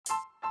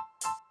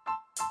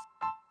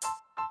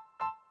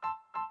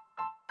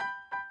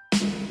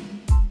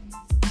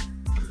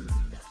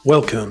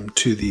Welcome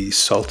to the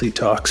Salty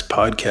Talks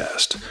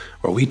podcast,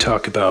 where we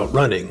talk about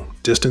running,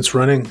 distance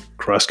running,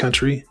 cross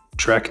country,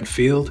 track and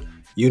field,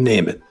 you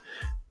name it.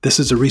 This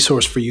is a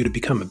resource for you to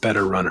become a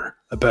better runner,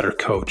 a better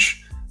coach,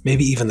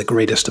 maybe even the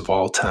greatest of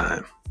all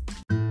time.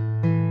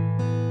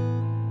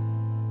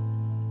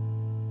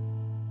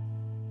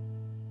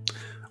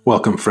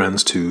 Welcome,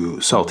 friends,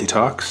 to Salty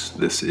Talks.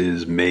 This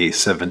is May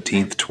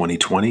 17th,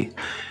 2020.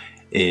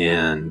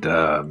 And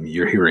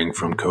you're hearing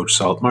from Coach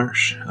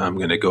Saltmarsh. I'm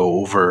going to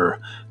go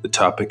over the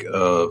topic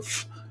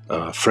of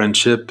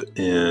friendship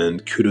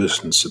and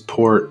kudos and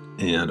support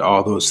and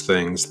all those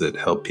things that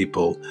help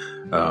people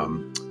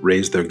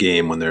raise their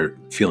game when they're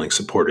feeling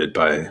supported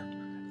by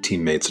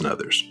teammates and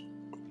others.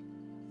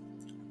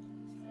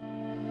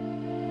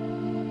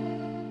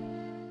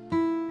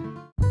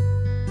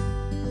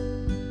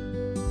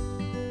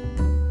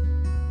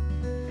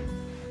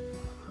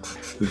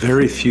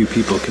 Very few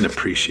people can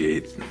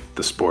appreciate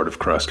the sport of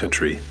cross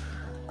country.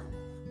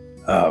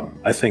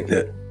 I think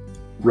that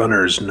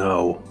runners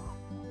know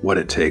what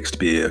it takes to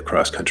be a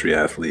cross country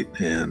athlete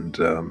and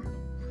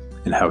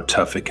how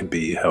tough it can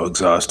be, how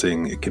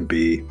exhausting it can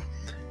be,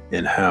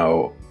 and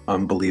how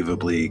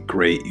unbelievably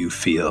great you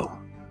feel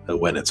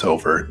when it's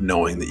over,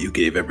 knowing that you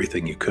gave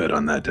everything you could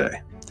on that day.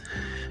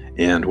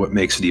 And what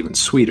makes it even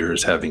sweeter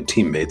is having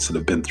teammates that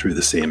have been through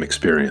the same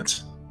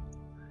experience.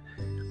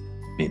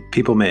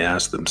 People may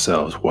ask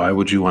themselves, why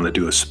would you want to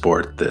do a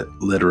sport that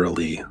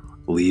literally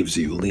leaves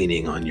you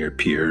leaning on your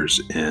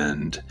peers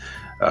and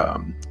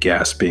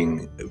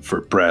gasping for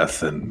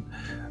breath and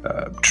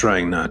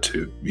trying not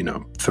to,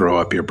 throw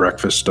up your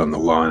breakfast on the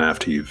lawn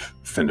after you've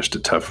finished a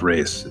tough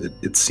race?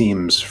 It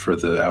seems for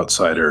the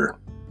outsider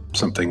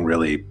something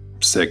really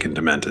sick and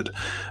demented.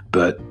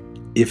 But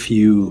if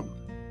you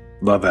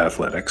love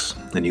athletics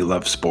and you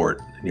love sport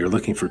and you're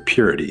looking for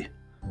purity,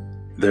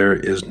 there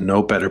is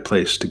no better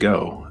place to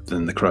go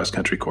than the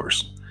cross-country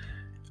course.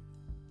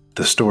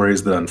 The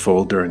stories that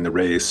unfold during the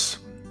race,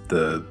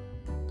 the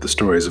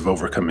stories of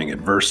overcoming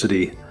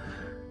adversity,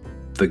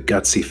 the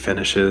gutsy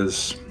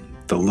finishes,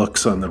 the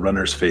looks on the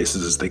runners'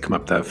 faces as they come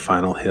up that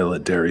final hill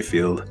at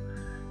Dairyfield,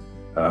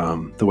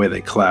 the way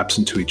they collapse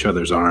into each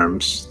other's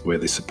arms, the way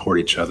they support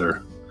each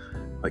other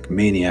like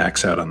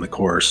maniacs out on the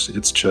course.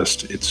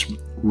 It's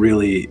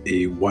really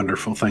a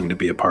wonderful thing to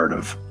be a part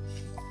of.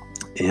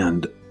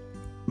 And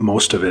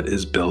most of it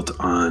is built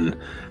on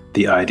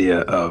the idea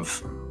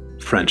of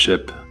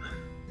friendship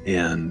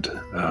and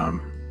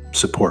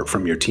support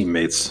from your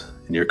teammates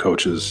and your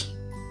coaches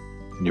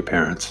and your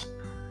parents.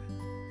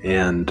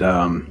 And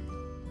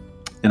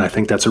I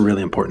think that's a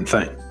really important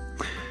thing,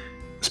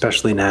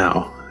 especially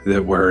now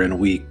that we're in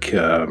week,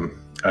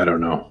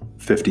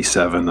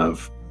 57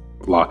 of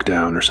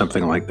lockdown or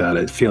something like that.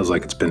 It feels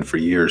like it's been for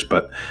years,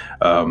 but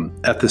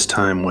at this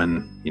time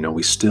when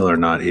we still are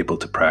not able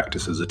to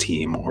practice as a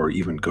team or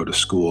even go to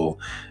school,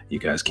 you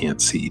guys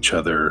can't see each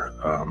other,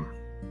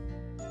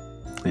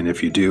 and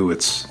if you do,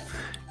 it's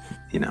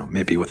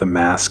maybe with a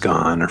mask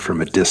on or from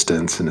a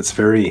distance, and it's a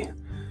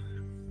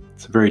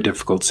very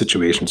difficult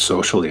situation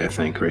socially, I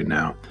think, right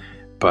now.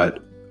 But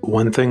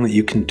one thing that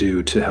you can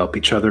do to help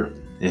each other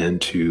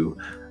and to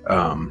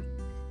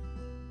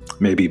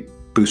maybe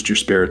boost your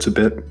spirits a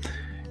bit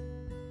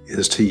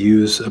is to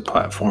use a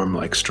platform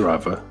like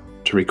Strava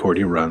to record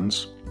your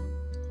runs.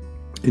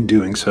 In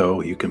doing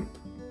so, you can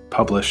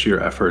publish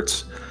your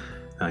efforts,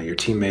 your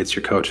teammates,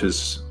 your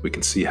coaches. We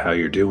can see how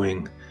you're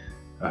doing.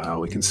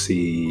 We can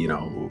see,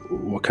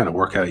 what kind of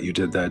workout you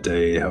did that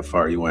day, how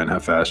far you went, how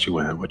fast you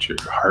went, what your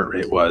heart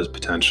rate was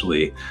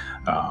potentially,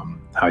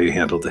 how you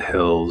handled the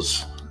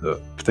hills,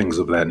 things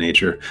of that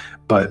nature.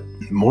 But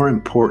more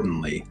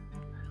importantly,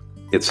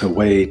 it's a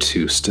way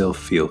to still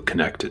feel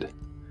connected.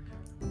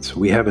 So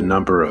we have a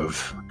number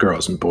of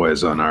girls and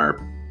boys on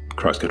our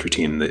cross-country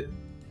team that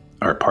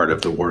are part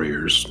of the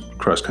Warriors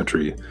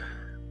cross-country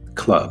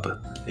club.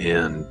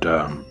 And,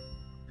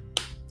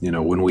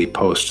 when we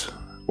post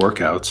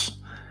workouts,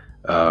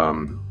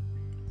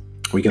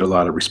 we get a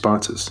lot of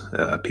responses.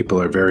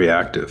 People are very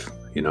active.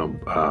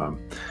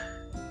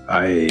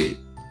 I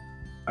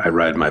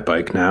ride my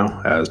bike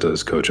now, as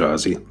does Coach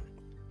Ozzy.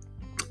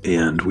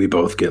 And we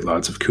both get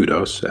lots of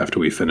kudos after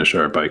we finish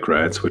our bike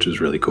rides, which is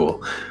really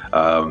cool.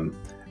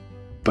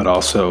 But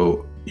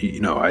also,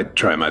 I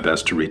try my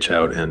best to reach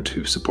out and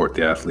to support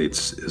the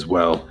athletes as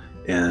well.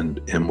 And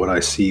what I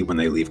see when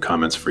they leave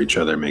comments for each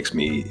other makes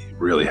me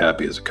really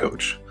happy as a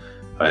coach.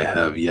 I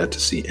have yet to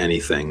see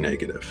anything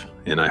negative,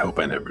 and I hope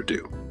I never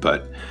do.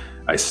 But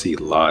I see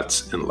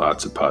lots and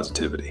lots of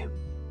positivity.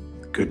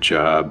 Good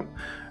job.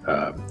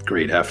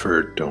 Great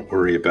effort. Don't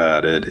worry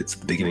about it. It's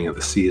the beginning of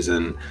the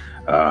season.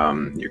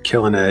 You're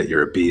killing it.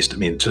 You're a beast.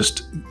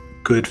 Just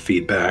good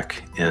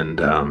feedback and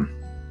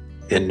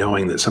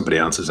knowing that somebody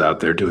else is out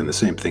there doing the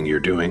same thing you're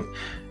doing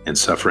and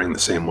suffering the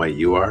same way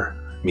you are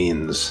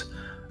means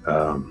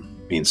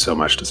so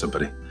much to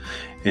somebody.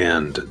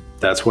 And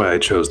that's why I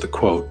chose the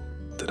quote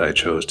that I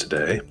chose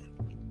today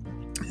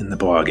in the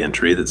blog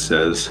entry that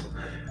says,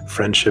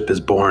 "Friendship is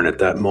born at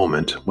that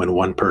moment when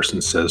one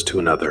person says to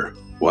another,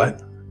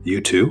 'What?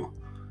 You too?'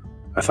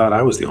 I thought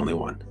I was the only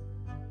one.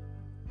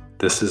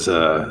 This is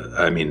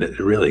it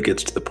really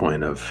gets to the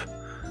point of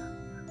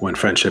when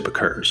friendship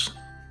occurs.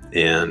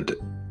 And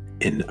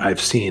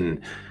I've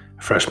seen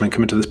freshmen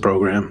come into this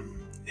program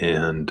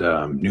and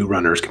new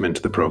runners come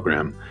into the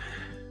program,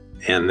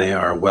 and they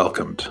are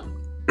welcomed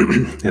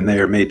and they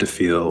are made to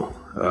feel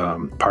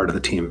part of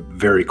the team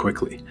very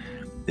quickly.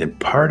 And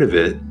part of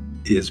it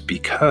is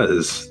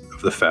because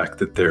of the fact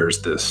that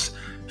there's this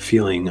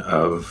feeling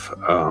of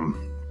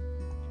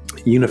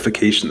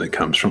unification that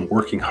comes from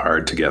working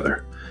hard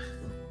together.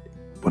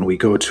 When we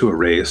go to a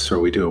race or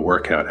we do a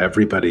workout,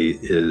 everybody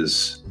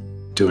is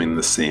doing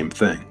the same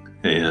thing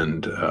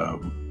and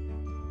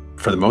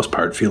for the most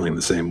part feeling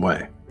the same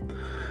way.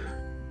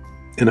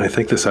 And I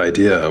think this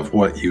idea of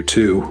what you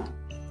two,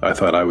 I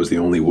thought I was the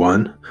only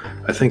one,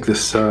 I think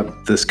this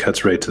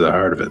cuts right to the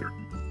heart of it.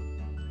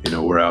 You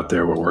know, we're out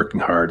there, we're working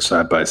hard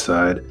side by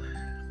side,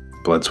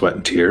 blood, sweat,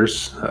 and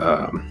tears,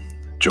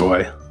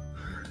 joy,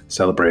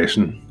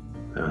 celebration.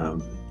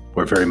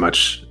 We're very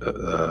much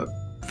a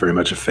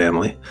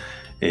family.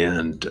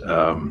 And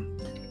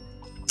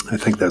I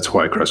think that's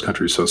why cross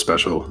country is so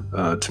special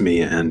to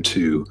me and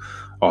to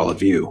all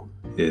of you,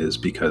 is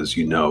because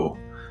you know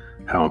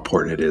how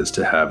important it is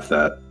to have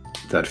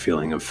that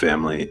feeling of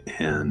family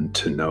and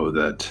to know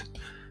that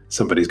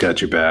somebody's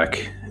got your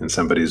back and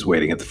somebody's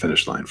waiting at the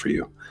finish line for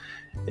you.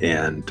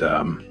 And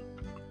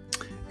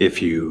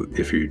if you're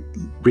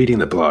reading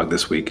the blog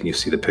this week and you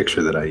see the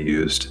picture that I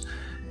used,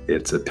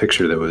 it's a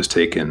picture that was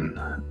taken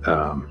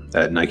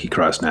at Nike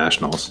Cross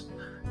Nationals,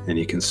 and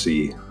you can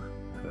see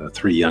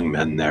 3 young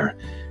men there,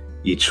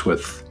 each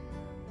with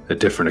a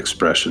different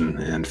expression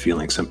and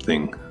feeling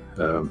something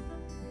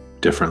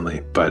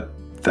differently. But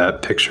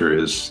that picture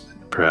is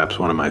perhaps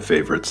one of my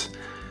favorites.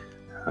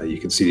 You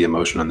can see the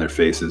emotion on their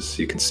faces.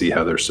 You can see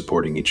how they're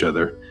supporting each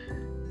other.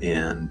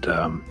 And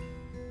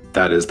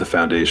that is the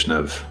foundation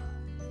of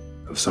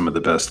some of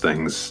the best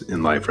things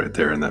in life right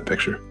there in that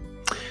picture.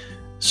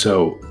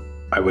 So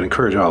I would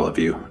encourage all of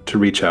you to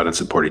reach out and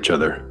support each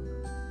other,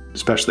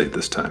 especially at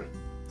this time.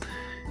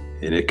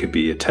 And it could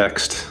be a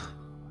text,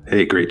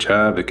 hey, great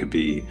job. It could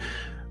be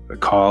a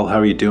call, how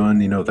are you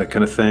doing? You know, that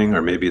kind of thing.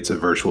 Or maybe it's a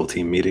virtual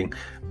team meeting.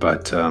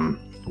 But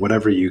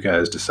whatever you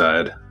guys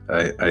decide,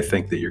 I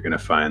think that you're going to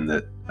find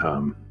that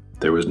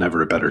there was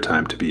never a better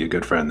time to be a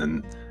good friend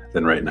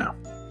than right now.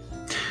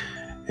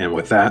 And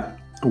with that,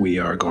 we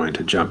are going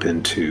to jump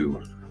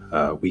into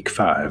week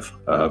 5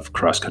 of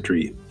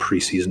cross-country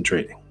preseason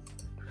training.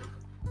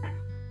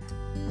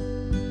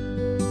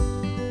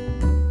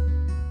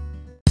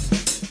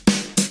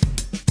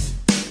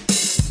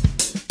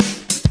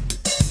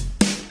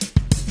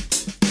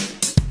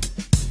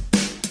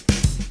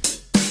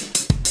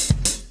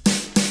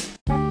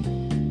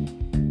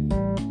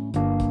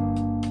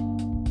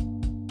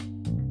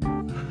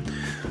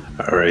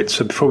 All right,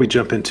 so before we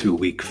jump into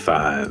week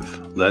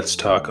 5, let's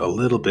talk a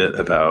little bit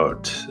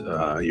about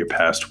your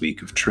past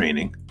week of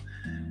training.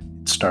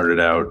 It started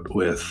out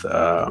with,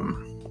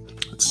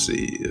 it's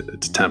a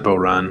tempo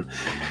run,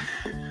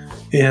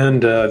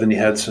 and then you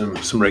had some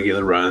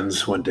regular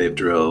runs, 1-day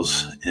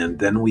drills, and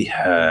then we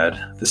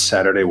had the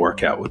Saturday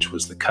workout, which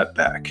was the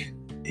cutback.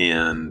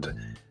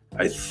 And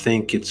I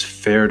think it's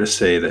fair to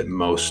say that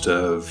most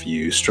of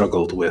you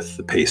struggled with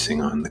the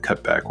pacing on the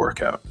cutback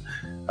workout.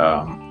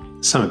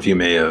 Some of you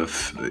may have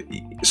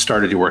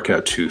started your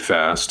workout too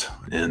fast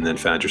and then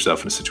found yourself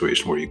in a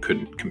situation where you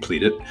couldn't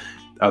complete it.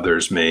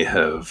 Others may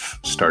have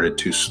started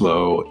too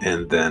slow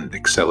and then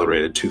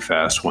accelerated too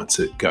fast once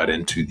it got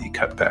into the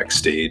cutback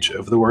stage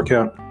of the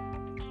workout.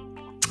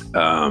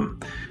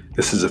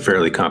 This is a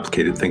fairly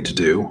complicated thing to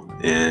do,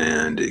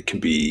 and it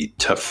can be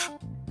tough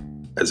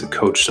as a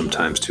coach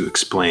sometimes to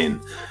explain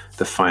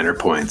the finer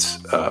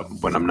points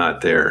when I'm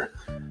not there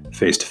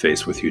face to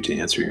face with you to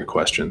answer your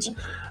questions.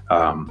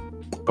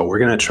 But we're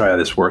going to try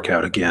this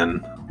workout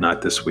again,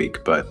 not this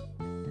week, but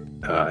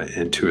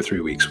in 2 or 3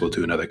 weeks, we'll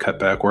do another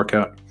cutback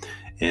workout.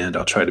 And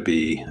I'll try to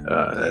be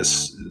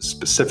as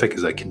specific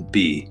as I can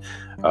be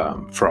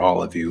for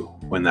all of you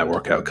when that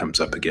workout comes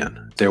up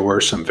again. There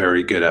were some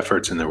very good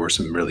efforts, and there were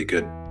some really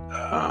good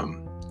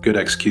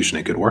execution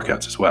and good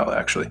workouts as well,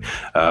 actually.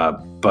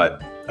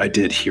 But I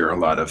did hear a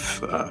lot of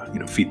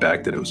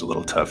feedback that it was a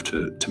little tough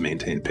to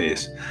maintain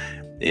pace.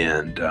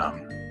 And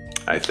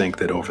I think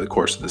that over the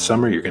course of the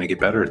summer, you're going to get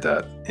better at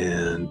that.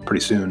 And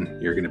pretty soon,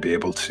 you're going to be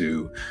able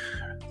to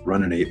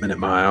run an 8-minute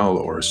mile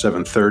or a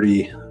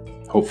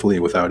 7:30, hopefully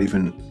without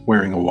even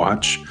wearing a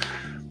watch.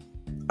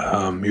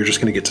 You're just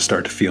going to get to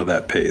start to feel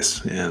that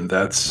pace. And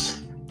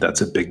that's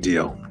a big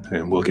deal.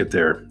 And we'll get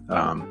there,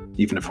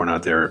 even if we're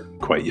not there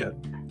quite yet.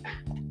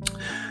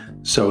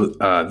 So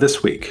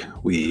this week,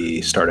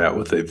 we start out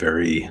with a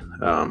very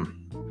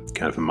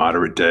kind of a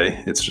moderate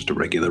day. It's just a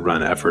regular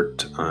run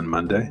effort on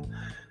Monday.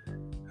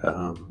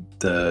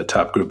 The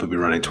top group will be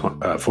running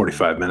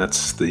 45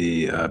 minutes.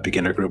 The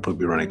beginner group will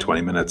be running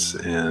 20 minutes,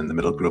 and the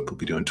middle group will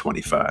be doing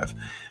 25.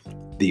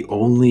 The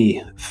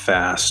only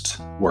fast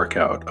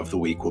workout of the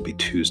week will be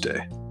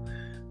Tuesday.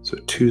 So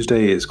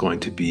Tuesday is going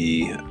to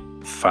be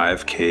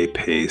 5K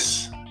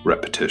pace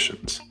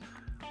repetitions.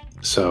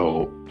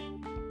 So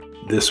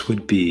this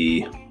would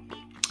be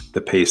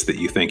the pace that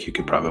you think you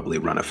could probably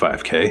run a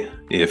 5K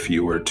if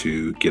you were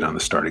to get on the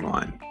starting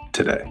line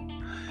today.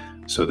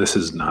 So this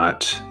is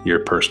not your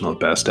personal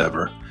best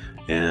ever,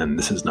 and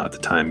this is not the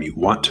time you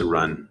want to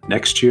run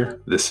next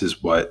year. This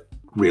is what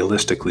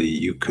realistically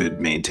you could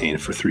maintain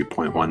for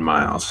 3.1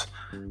 miles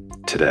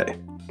today.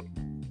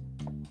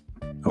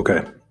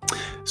 Okay,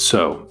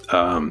 so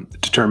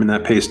determine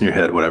that pace in your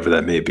head, whatever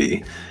that may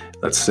be.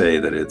 Let's say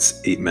that it's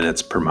 8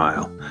 minutes per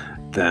mile.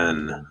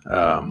 Then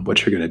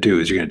what you're going to do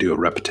is you're going to do a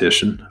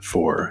repetition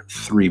for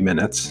 3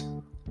 minutes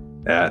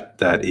at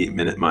that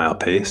 8-minute mile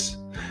pace.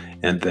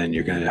 And then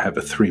you're going to have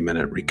a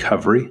 3-minute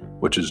recovery,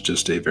 which is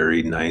just a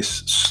very nice,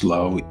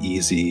 slow,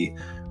 easy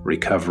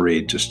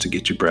recovery just to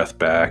get your breath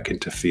back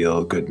and to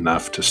feel good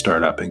enough to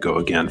start up and go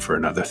again for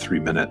another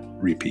 3-minute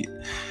repeat.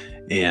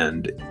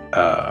 And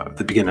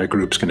the beginner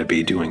group's going to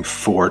be doing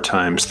 4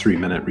 times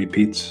 3-minute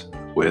repeats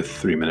with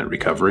 3-minute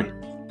recovery.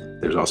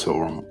 There's also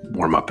a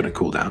warm up and a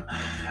cool down.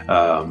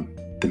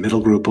 The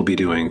middle group will be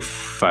doing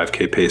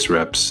 5K pace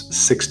reps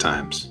 6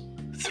 times,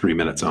 3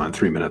 minutes on,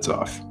 3 minutes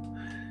off.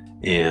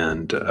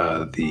 And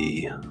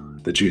the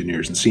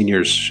juniors and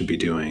seniors should be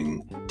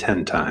doing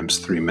 10 times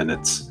 3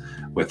 minutes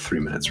with 3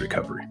 minutes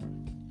recovery.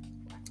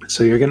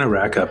 So you're going to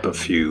rack up a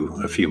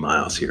few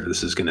miles here.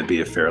 This is going to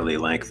be a fairly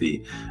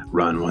lengthy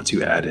run once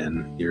you add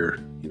in your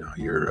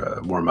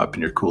warm up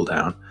and your cool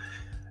down.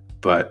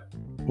 But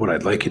what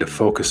I'd like you to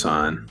focus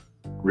on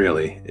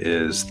really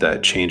is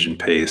that change in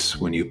pace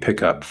when you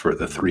pick up for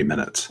the 3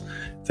 minutes.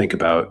 Think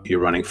about your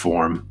running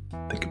form.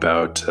 Think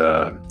about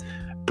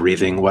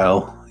breathing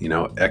well,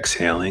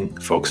 exhaling,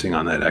 focusing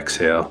on that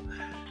exhale.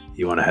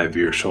 You want to have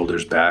your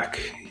shoulders back,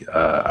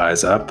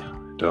 eyes up.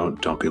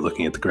 Don't be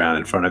looking at the ground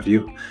in front of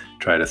you.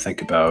 Try to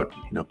think about,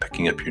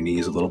 picking up your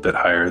knees a little bit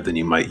higher than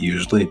you might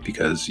usually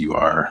because you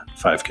are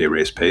 5K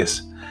race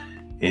pace.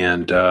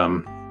 And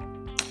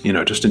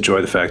just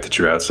enjoy the fact that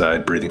you're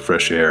outside, breathing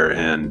fresh air,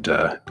 and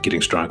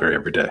getting stronger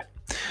every day.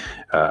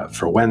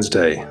 For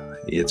Wednesday,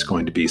 it's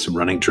going to be some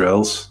running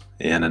drills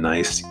and a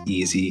nice,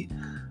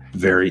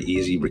 very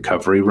easy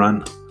recovery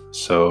run.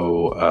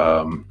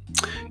 So,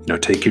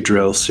 take your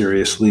drills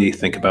seriously.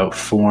 Think about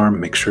form.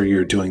 Make sure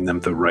you're doing them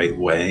the right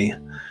way.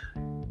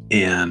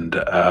 And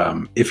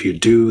if you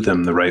do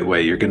them the right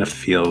way, you're going to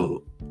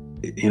feel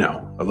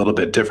a little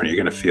bit different.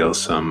 You're going to feel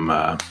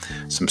some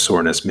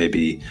soreness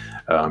maybe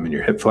in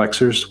your hip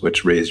flexors,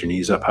 which raise your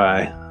knees up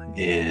high,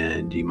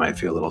 and you might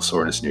feel a little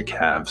soreness in your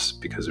calves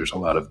because there's a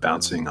lot of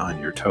bouncing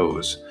on your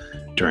toes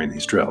during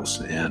these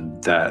drills,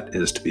 and that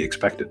is to be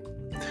expected.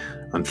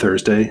 On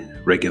Thursday,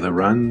 regular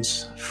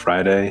runs.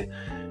 Friday,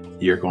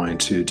 you're going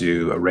to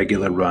do a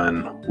regular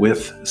run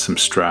with some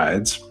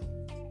strides.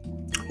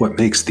 What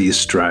makes these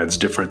strides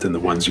different than the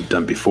ones you've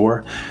done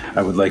before?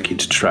 I would like you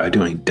to try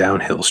doing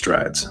downhill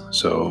strides.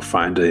 So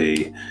find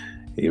a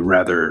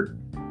rather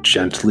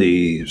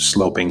gently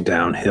sloping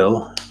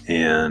downhill,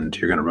 and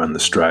you're going to run the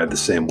stride the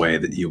same way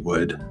that you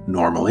would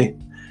normally,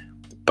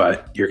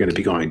 but you're going to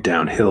be going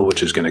downhill,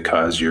 which is going to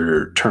cause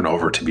your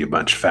turnover to be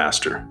much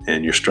faster,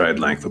 and your stride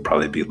length will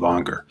probably be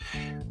longer.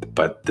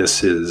 But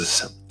this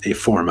is a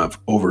form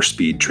of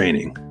overspeed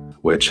training,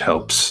 which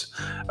helps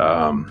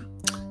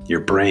your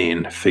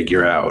brain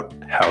figure out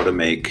how to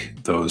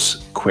make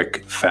those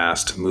quick,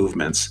 fast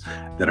movements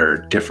that are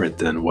different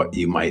than what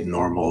you might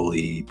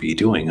normally be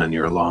doing on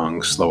your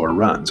long, slower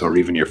runs, or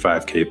even your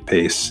 5K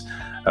pace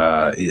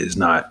is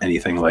not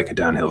anything like a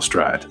downhill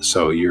stride.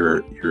 So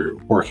you're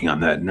working on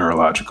that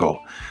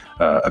neurological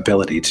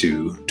ability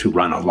to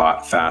run a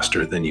lot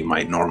faster than you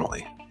might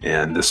normally.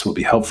 And this will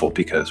be helpful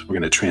because we're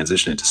going to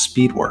transition into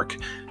speed work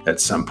at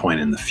some point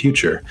in the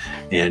future,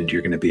 and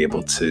you're going to be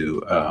able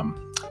to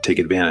take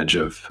advantage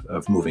of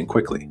moving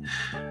quickly.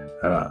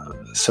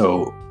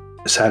 So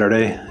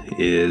Saturday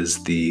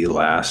is the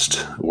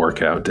last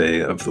workout day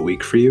of the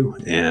week for you,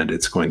 and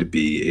it's going to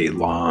be a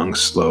long,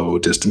 slow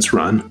distance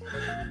run,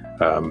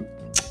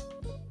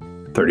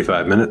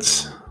 35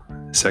 minutes.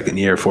 Second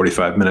year,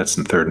 45 minutes,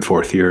 and third and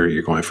fourth year,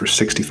 you're going for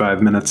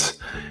 65 minutes.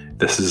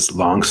 This is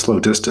long, slow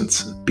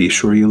distance. Be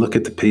sure you look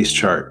at the pace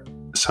chart.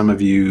 Some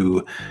of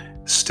you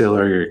still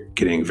are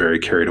getting very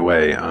carried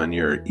away on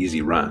your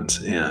easy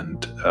runs,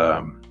 and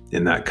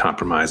that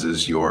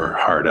compromises your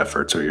hard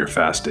efforts or your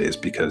fast days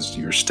because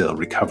you're still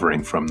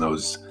recovering from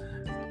those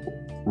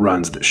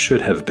runs that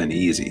should have been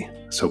easy.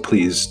 So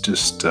please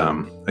just,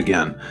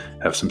 again,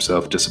 have some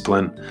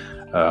self-discipline.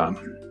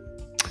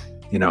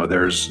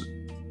 There's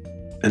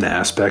an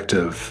aspect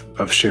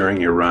of sharing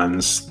your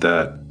runs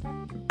that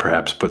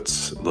perhaps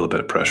puts a little bit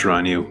of pressure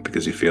on you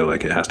because you feel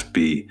like it has to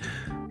be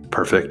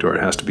perfect or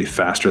it has to be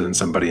faster than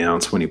somebody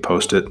else when you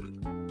post it.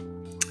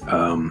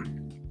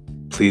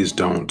 Please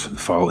don't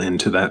fall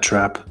into that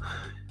trap.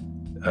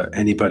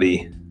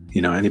 Anybody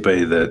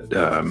that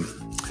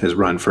has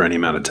run for any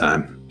amount of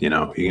time, you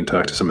can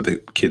talk to some of the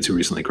kids who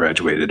recently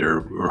graduated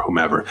or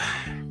whomever.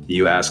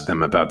 You ask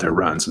them about their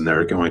runs, and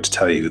they're going to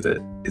tell you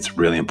that it's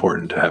really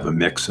important to have a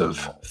mix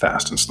of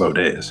fast and slow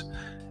days.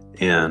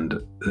 And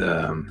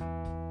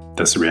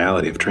That's the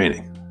reality of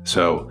training.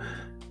 So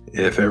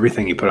if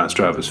everything you put on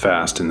Strava is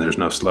fast and there's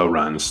no slow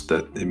runs,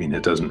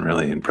 it doesn't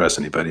really impress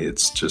anybody.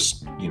 It's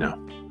just,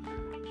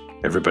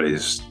 everybody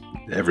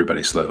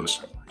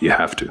slows. You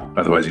have to,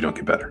 otherwise you don't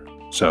get better.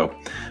 So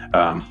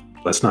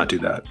let's not do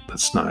that.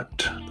 Let's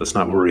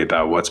not worry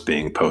about what's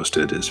being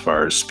posted as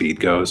far as speed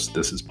goes.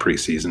 This is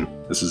preseason.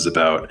 This is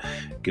about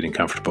getting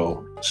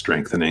comfortable,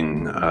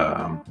 strengthening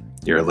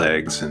your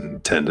legs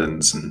and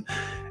tendons, and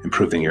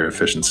improving your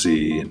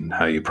efficiency and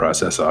how you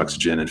process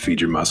oxygen and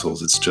feed your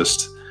muscles. It's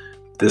just,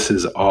 this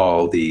is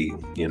all the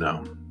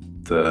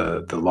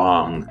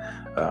long,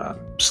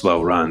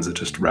 slow runs that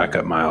just rack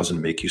up miles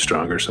and make you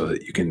stronger so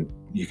that you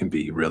can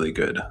be really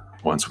good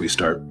once we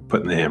start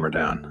putting the hammer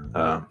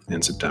down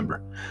in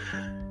September.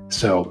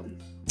 So,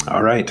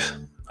 all right.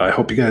 I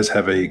hope you guys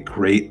have a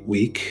great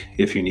week.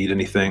 If you need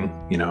anything,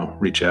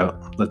 reach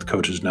out, let the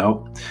coaches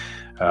know.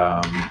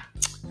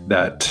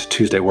 That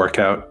Tuesday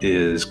workout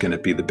is going to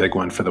be the big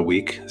one for the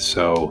week.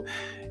 So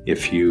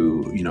if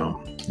you're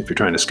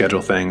trying to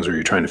schedule things, or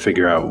you're trying to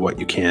figure out what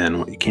you can,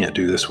 what you can't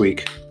do this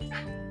week,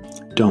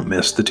 don't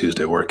miss the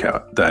Tuesday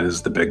workout. That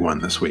is the big one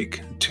this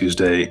week.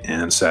 Tuesday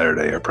and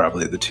Saturday are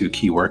probably the two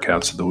key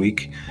workouts of the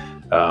week.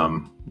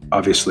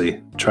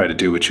 Obviously, try to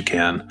do what you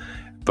can,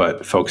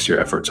 but focus your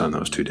efforts on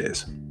those 2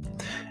 days.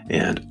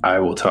 And I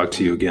will talk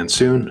to you again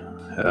soon.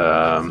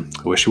 I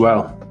wish you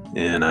well,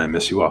 and I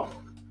miss you all.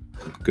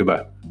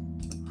 Goodbye.